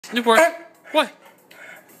Newport, what?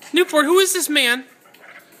 Newport, who is this man?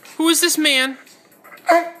 Who is this man?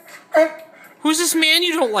 Who's this man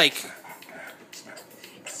you don't like?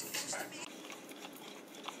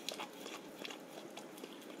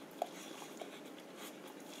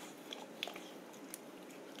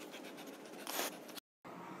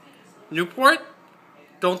 Newport,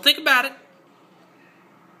 don't think about it.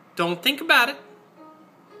 Don't think about it.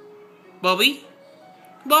 Bubby?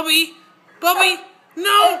 Bubby? Bubby?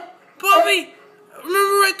 No! Bubby!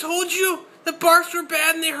 Remember I told you the barks were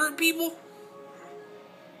bad and they hurt people?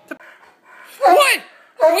 What?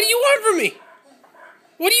 What do you want from me?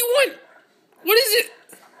 What do you want? What is it?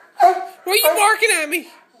 Why are you barking at me?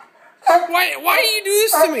 Why do you do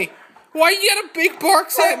this to me? Why you got a big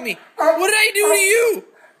barks at me? What did I do to you?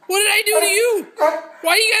 What did I do to you?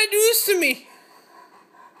 Why you gotta do this to me?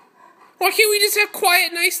 Why can't we just have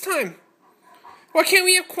quiet, nice time? Why can't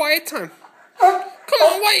we have quiet time? Come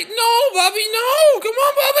on, wait, no, Bobby, no! Come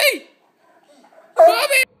on, Bobby!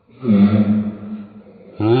 Bobby!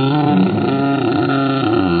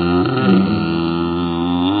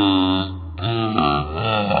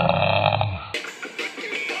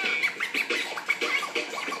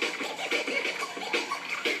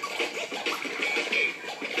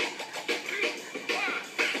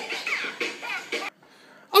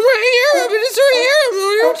 I'm right here, I'm just right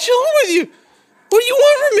here, I'm chilling with you. What do you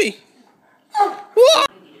want from me? What?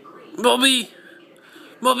 Bubby!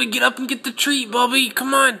 Bubby, get up and get the treat, Bubby,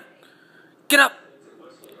 come on. Get up.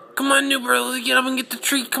 Come on, Newport, get up and get the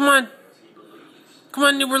treat, come on. Come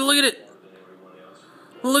on, Newport, look at it.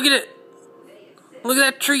 Look at it. Look at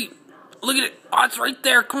that treat. Look at it. Oh, it's right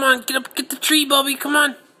there. Come on, get up, get the treat, Bubby, come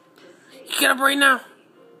on. You get up right now.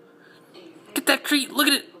 Get that treat, look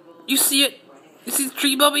at it. You see it? You see the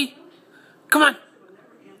treat, Bubby? Come on.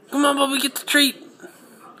 Come on, Bubby, get the treat.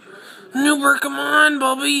 Newport, come on,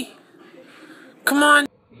 Bubby. Come on.